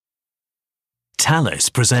Thales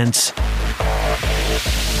presents...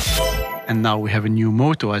 And now we have a new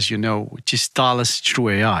motto, as you know, which is Thales TrUE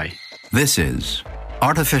AI. This is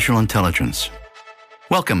Artificial Intelligence.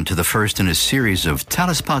 Welcome to the first in a series of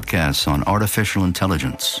Thales podcasts on artificial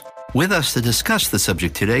intelligence. With us to discuss the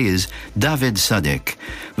subject today is David Sadek,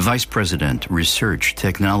 Vice President, Research,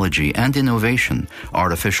 Technology and Innovation,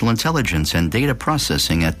 Artificial Intelligence and Data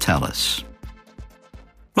Processing at Thales.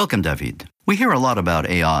 Welcome, David. We hear a lot about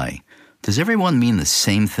AI. Does everyone mean the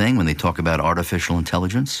same thing when they talk about artificial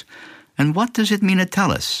intelligence? And what does it mean at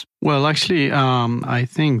Thales? Well, actually, I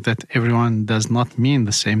think that everyone does not mean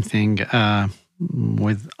the same thing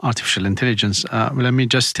with artificial intelligence. Let me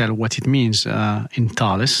just tell what it means in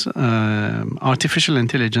Thales. Artificial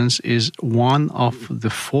intelligence is one of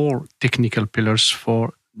the four technical pillars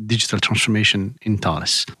for digital transformation in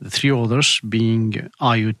Thales. The three others being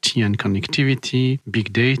IoT and connectivity,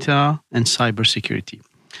 big data, and cybersecurity.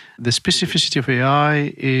 The specificity of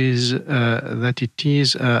AI is that it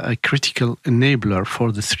is a critical enabler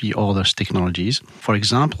for the three other technologies. For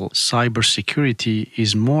example, cybersecurity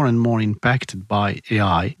is more and more impacted by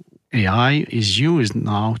AI. AI is used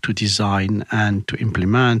now to design and to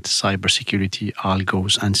implement cybersecurity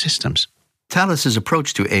algos and systems. Thales'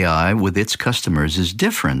 approach to AI with its customers is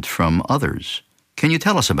different from others. Can you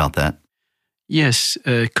tell us about that? Yes,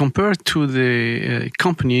 compared to the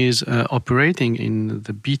companies operating in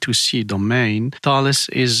the B2C domain, Thales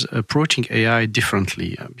is approaching AI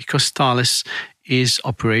differently because Thales is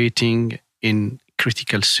operating in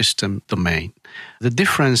critical system domain. The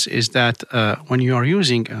difference is that when you are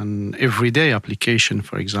using an everyday application,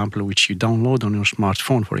 for example, which you download on your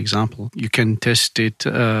smartphone, for example, you can test it,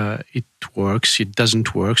 it works, it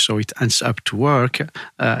doesn't work, so it ends up to work.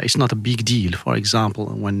 It's not a big deal. For example,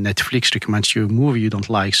 when Netflix recommends you a movie you don't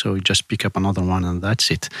like, so you just pick up another one and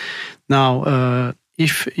that's it. Now,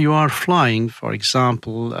 if you are flying, for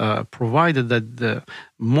example, provided that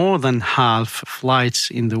more than half flights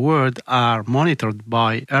in the world are monitored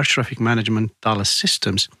by air traffic management Thales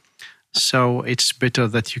systems, so it's better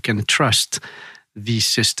that you can trust these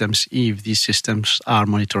systems if these systems are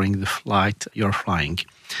monitoring the flight you're flying.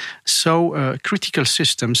 So critical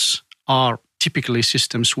systems are typically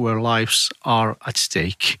systems where lives are at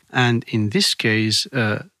stake. And in this case,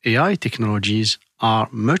 AI technologies are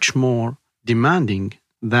much more demanding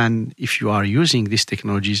than if you are using these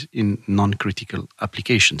technologies in non-critical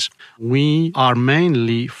applications. We are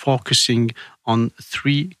mainly focusing on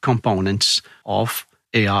three components of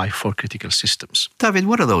AI for critical systems. David,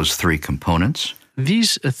 what are those three components?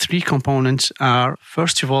 These three components are,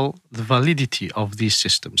 first of all, the validity of these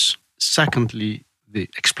systems. Secondly, the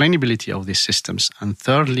explainability of these systems. And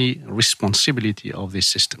thirdly, responsibility of these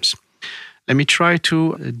systems. Let me try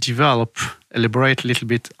to elaborate a little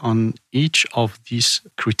bit on each of these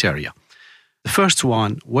criteria. The first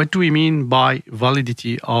one, what do we mean by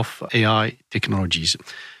validity of AI technologies?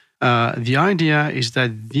 The idea is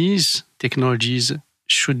that these technologies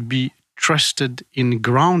should be trusted in a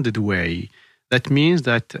grounded way. That means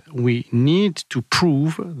that we need to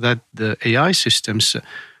prove that the AI systems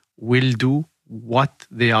will do what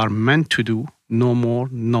they are meant to do, no more,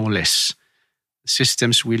 no less.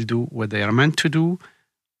 Systems will do what they are meant to do,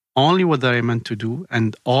 only what they are meant to do,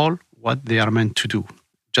 and all what they are meant to do.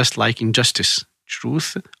 Just like in justice,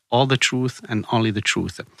 truth, all the truth, and only the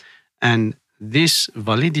truth. And this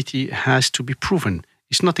validity has to be proven.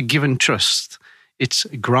 It's not a given trust. It's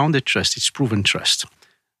a grounded trust. It's proven trust.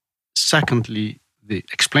 Secondly, the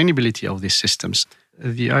explainability of these systems.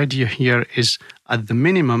 The idea here is, at the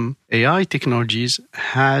minimum, AI technologies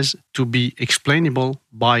has to be explainable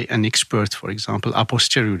by an expert, for example, a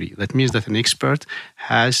posteriori. That means that an expert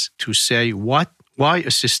has to say why a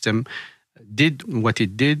system did what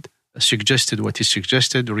it did, suggested what it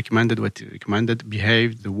suggested, recommended what it recommended,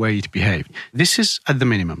 behaved the way it behaved. This is at the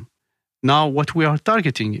minimum. Now, what we are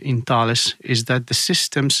targeting in Thales is that the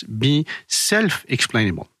systems be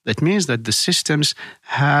self-explainable. That means that the systems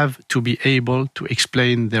have to be able to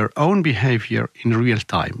explain their own behavior in real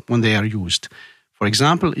time when they are used. For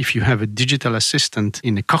example, if you have a digital assistant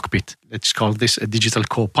in a cockpit, let's call this a digital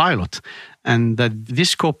co-pilot, and that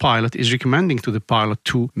this co-pilot is recommending to the pilot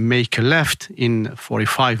to make a left in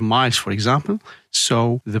 45 miles, for example,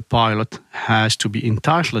 so the pilot has to be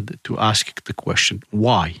entitled to ask the question,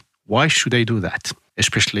 why? Why should I do that?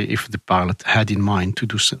 Especially if the pilot had in mind to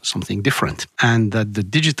do something different. And that the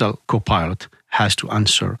digital co-pilot has to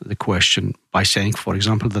answer the question by saying, for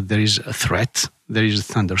example, that there is a threat, there is a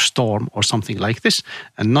thunderstorm or something like this,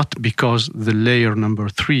 and not because the layer number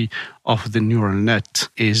 3 of the neural net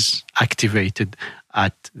is activated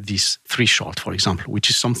at this threshold, for example, which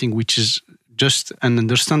is something which is just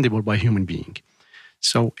understandable by human being.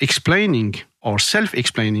 So explaining or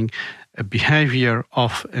self-explaining a behavior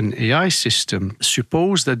of an AI system,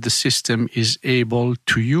 suppose that the system is able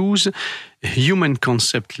to use a human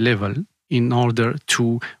concept level in order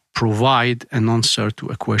to provide an answer to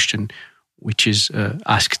a question which is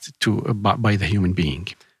asked by the human being.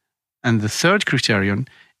 And the third criterion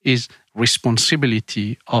is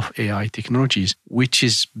responsibility of AI technologies, which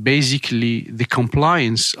is basically the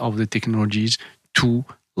compliance of the technologies to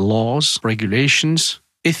laws, regulations,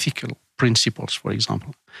 ethical principles, for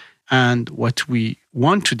example. And what we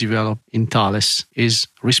want to develop in Thales is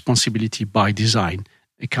responsibility by design,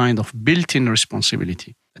 a kind of built-in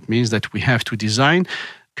responsibility. That means that we have to design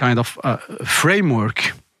kind of a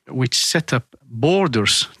framework which set up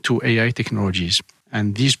borders to AI technologies.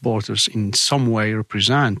 And these borders in some way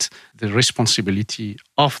represent the responsibility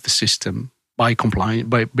of the system by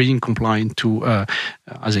being compliant to,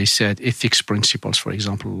 as I said, ethics principles, for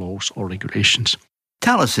example, laws or regulations.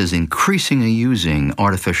 Thales is increasingly using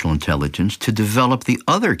artificial intelligence to develop the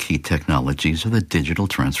other key technologies of the digital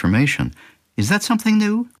transformation. Is that something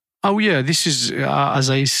new? Oh, yeah. This is, as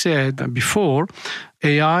I said before,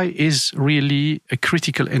 AI is really a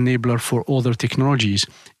critical enabler for other technologies.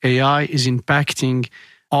 AI is impacting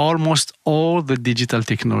almost all the digital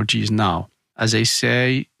technologies now. As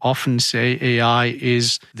I often say, AI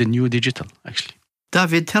is the new digital, actually.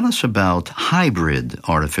 David, tell us about hybrid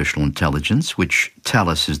artificial intelligence, which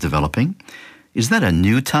Thales is developing. Is that a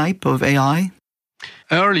new type of AI?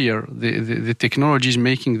 Earlier, the technologies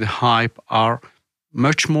making the hype are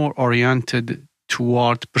much more oriented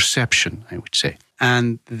toward perception, I would say.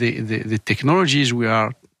 And the technologies we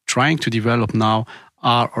are trying to develop now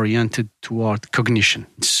are oriented toward cognition.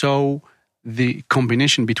 So the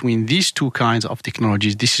combination between these two kinds of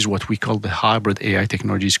technologies, this is what we call the hybrid AI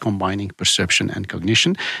technologies, combining perception and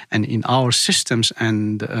cognition. And in our systems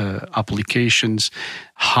and applications,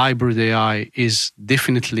 hybrid AI is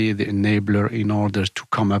definitely the enabler in order to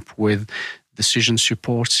come up with decision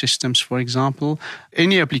support systems, for example.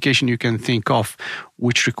 Any application you can think of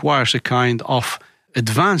which requires a kind of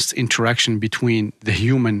advanced interaction between the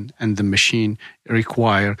human and the machine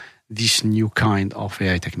require this new kind of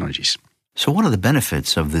AI technologies. So what are the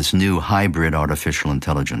benefits of this new hybrid artificial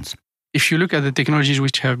intelligence? If you look at the technologies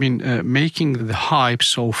which have been making the hype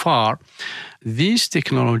so far, these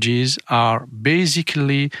technologies are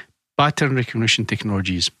basically pattern recognition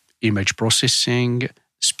technologies, image processing,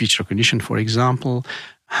 speech recognition, for example,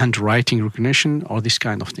 handwriting recognition, or this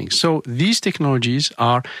kind of thing. So these technologies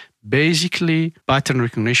are basically pattern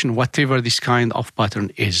recognition, whatever this kind of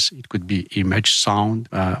pattern is. It could be image, sound,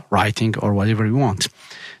 writing, or whatever you want.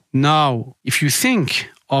 Now, if you think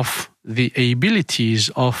of the abilities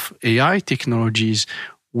of AI technologies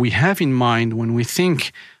we have in mind when we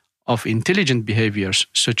think of intelligent behaviors,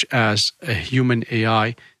 such as a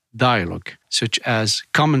human-AI dialogue, such as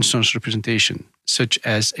common sense representation, such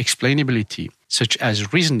as explainability, such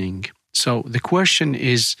as reasoning. So the question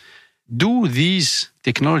is, do these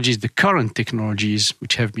technologies, the current technologies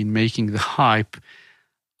which have been making the hype,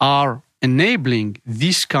 are enabling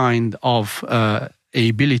this kind of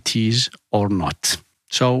abilities or not?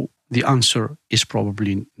 So the answer is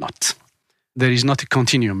probably not. There is not a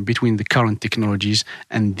continuum between the current technologies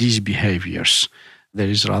and these behaviors. There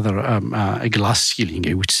is rather a glass ceiling,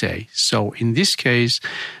 I would say. So in this case,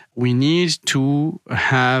 we need to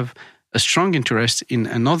have a strong interest in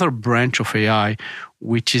another branch of AI,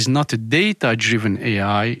 which is not a data-driven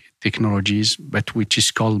AI technologies, but which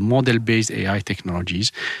is called model-based AI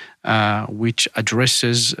technologies, which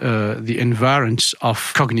addresses the environs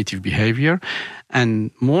of cognitive behavior.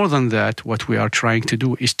 And more than that, what we are trying to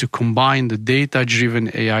do is to combine the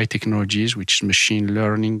data-driven AI technologies, which is machine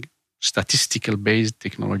learning, statistical-based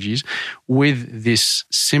technologies, with this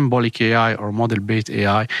symbolic AI or model-based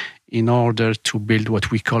AI in order to build what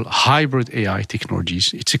we call hybrid AI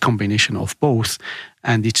technologies. It's a combination of both,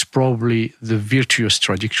 and it's probably the virtuous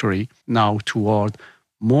trajectory now toward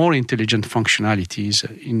more intelligent functionalities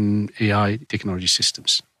in AI technology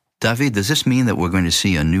systems. David, does this mean that we're going to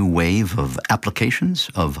see a new wave of applications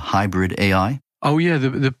of hybrid AI? Oh, yeah,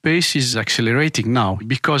 the pace is accelerating now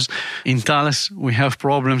because in Thales, we have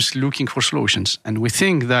problems looking for solutions. And we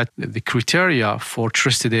think that the criteria for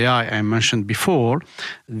trusted AI I mentioned before,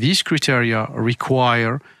 these criteria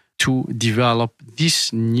require to develop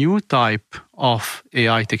this new type of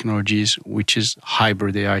AI technologies, which is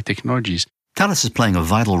hybrid AI technologies. Thales is playing a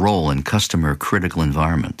vital role in customer-critical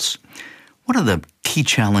environments. What are the key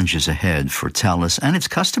challenges ahead for Thales and its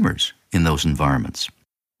customers in those environments?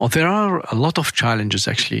 Well, there are a lot of challenges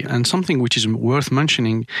actually, and something which is worth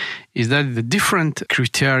mentioning is that the different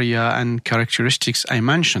criteria and characteristics I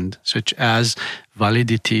mentioned, such as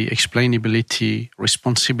validity, explainability,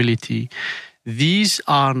 responsibility, these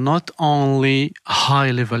are not only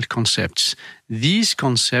high-level concepts. These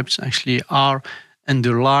concepts actually are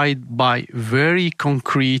underlined by very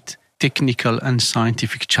concrete technical and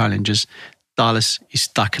scientific challenges Thales is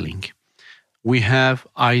tackling. We have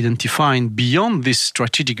identified beyond this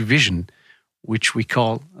strategic vision, which we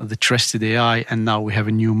call the Trusted AI, and now we have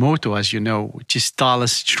a new motto, as you know, which is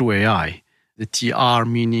Thales TrUE AI. The TR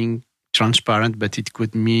meaning transparent, but it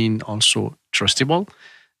could mean also trustable.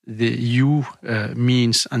 The U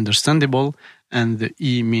means understandable, and the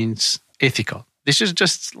E means ethical. This is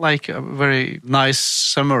just like a very nice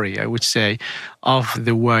summary, I would say, of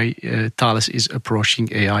the way Thales is approaching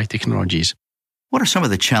AI technologies. What are some of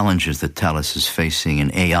the challenges that Thales is facing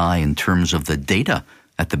in AI in terms of the data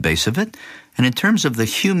at the base of it and in terms of the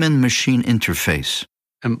human-machine interface?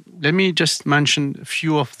 Let me just mention a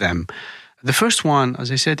few of them. The first one,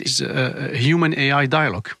 as I said, is a human-AI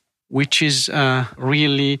dialogue, which is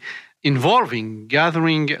really involving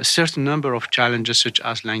gathering a certain number of challenges such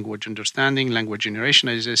as language understanding, language generation,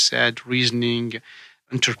 as I said, reasoning,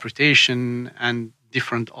 interpretation, and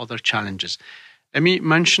different other challenges. Let me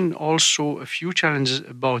mention also a few challenges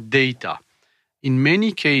about data. In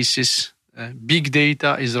many cases, big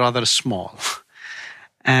data is rather small.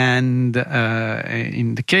 And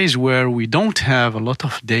in the case where we don't have a lot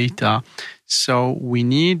of data, so we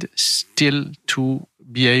need still to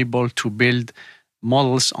be able to build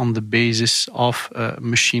models on the basis of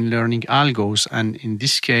machine learning algos. And in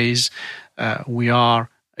this case, we are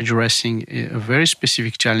addressing a very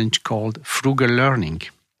specific challenge called frugal learning,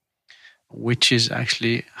 which is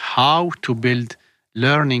actually how to build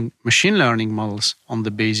machine learning models on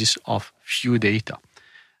the basis of few data.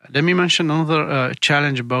 Let me mention another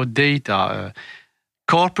challenge about data,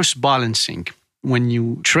 corpus balancing. When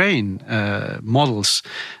you train models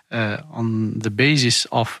on the basis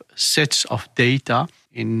of sets of data,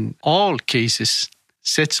 in all cases,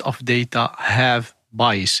 sets of data have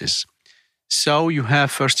biases. So you have,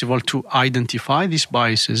 first of all, to identify these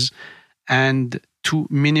biases and to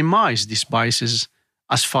minimize these biases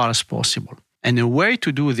as far as possible. And a way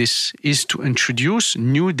to do this is to introduce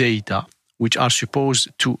new data which are supposed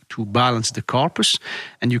to balance the corpus.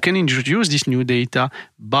 And you can introduce this new data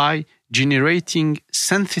by generating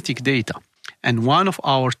synthetic data. And one of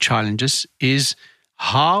our challenges is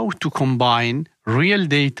how to combine real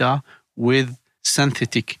data with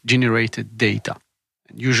synthetic generated data.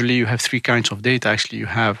 Usually you have three kinds of data. Actually, you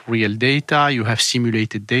have real data, you have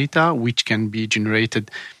simulated data, which can be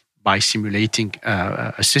generated by simulating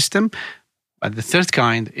a system. But the third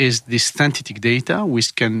kind is this synthetic data,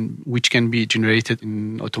 which can be generated in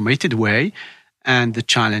an automated way. And the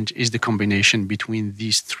challenge is the combination between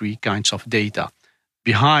these three kinds of data.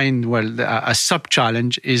 A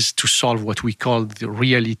sub-challenge is to solve what we call the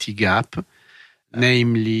reality gap,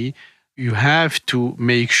 namely, you have to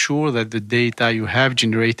make sure that the data you have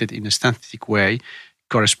generated in a synthetic way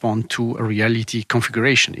correspond to a reality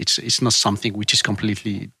configuration. It's not something which is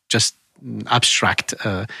completely just abstract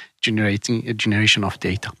generation of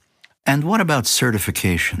data. And what about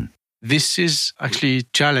certification? This is actually a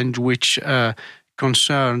challenge which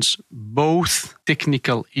concerns both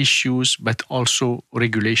technical issues but also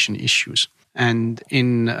regulation issues. And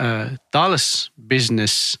in Thales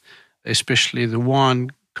business, especially the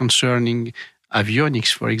one concerning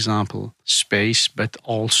avionics, for example, space, but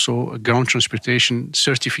also ground transportation,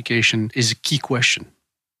 certification is a key question.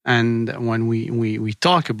 And when we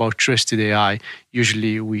talk about trusted AI,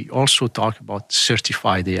 usually we also talk about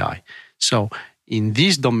certified AI. So in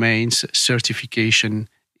these domains, certification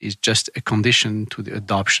is just a condition to the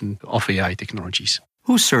adoption of AI technologies.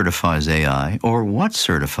 Who certifies AI, or what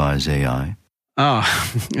certifies AI?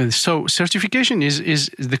 So certification is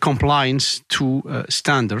the compliance to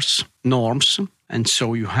standards, norms. And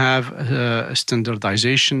so you have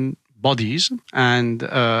standardization bodies, and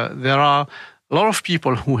there are a lot of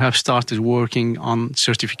people who have started working on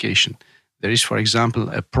certification. There is, for example,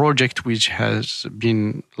 a project which has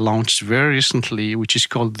been launched very recently, which is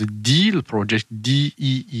called the DEAL project,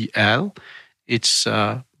 DEEL. It's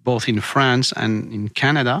both in France and in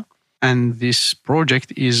Canada. And this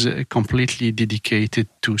project is completely dedicated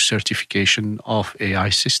to certification of AI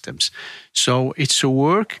systems. So it's a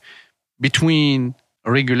work between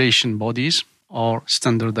regulation bodies or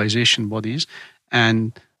standardization bodies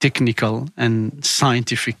and technical and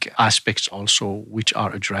scientific aspects also, which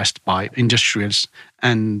are addressed by industrials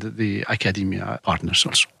and the academia partners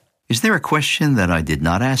also. Is there a question that I did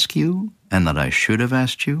not ask you and that I should have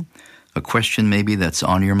asked you? A question maybe that's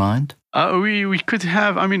on your mind? We could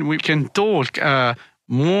have, we can talk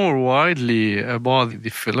more widely about the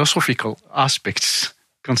philosophical aspects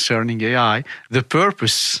concerning AI, the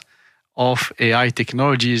purpose of AI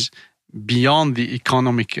technologies beyond the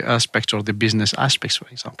economic aspects or the business aspects, for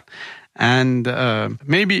example. And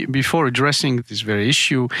maybe before addressing this very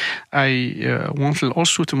issue, I wanted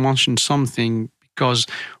also to mention something, because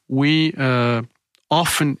we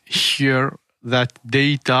often hear that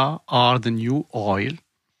data are the new oil.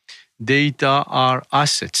 Data are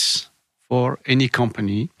assets for any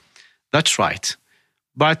company. That's right.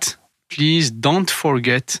 But please don't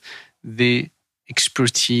forget the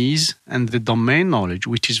expertise and the domain knowledge,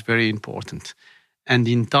 which is very important. And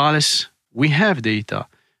in Thales, we have data,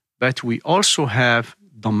 but we also have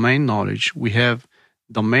domain knowledge. We have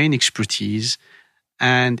domain expertise.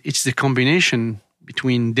 And it's the combination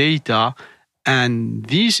between data and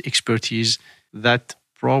this expertise that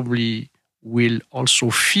probably will also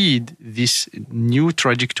feed this new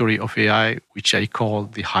trajectory of AI, which I call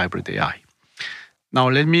the hybrid AI. Now,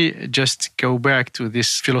 let me just go back to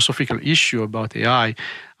this philosophical issue about AI.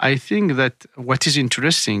 I think that what is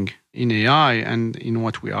interesting in AI and in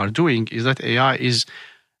what we are doing is that AI is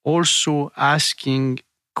also asking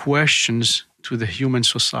questions to the human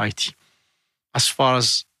society. As far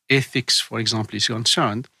as ethics, for example, is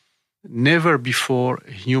concerned, never before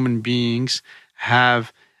human beings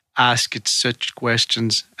have asked such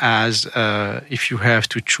questions as if you have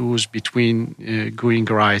to choose between going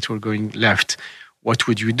right or going left, what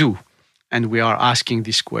would you do? And we are asking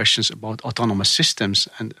these questions about autonomous systems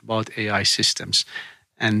and about AI systems.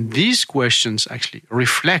 And these questions actually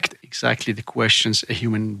reflect exactly the questions a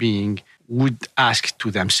human being would ask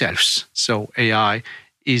to themselves. So AI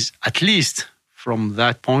is, at least from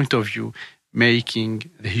that point of view,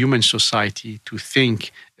 making the human society to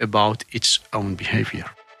think about its own behavior.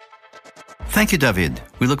 Thank you, David.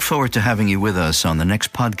 We look forward to having you with us on the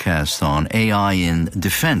next podcast on AI in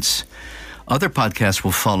defense. Other podcasts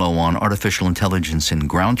will follow on artificial intelligence in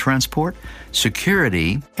ground transport,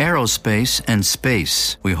 security, aerospace, and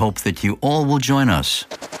space. We hope that you all will join us.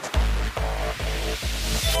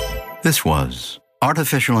 This was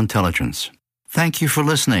Artificial Intelligence. Thank you for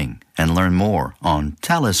listening, and learn more on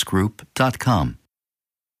thalesgroup.com.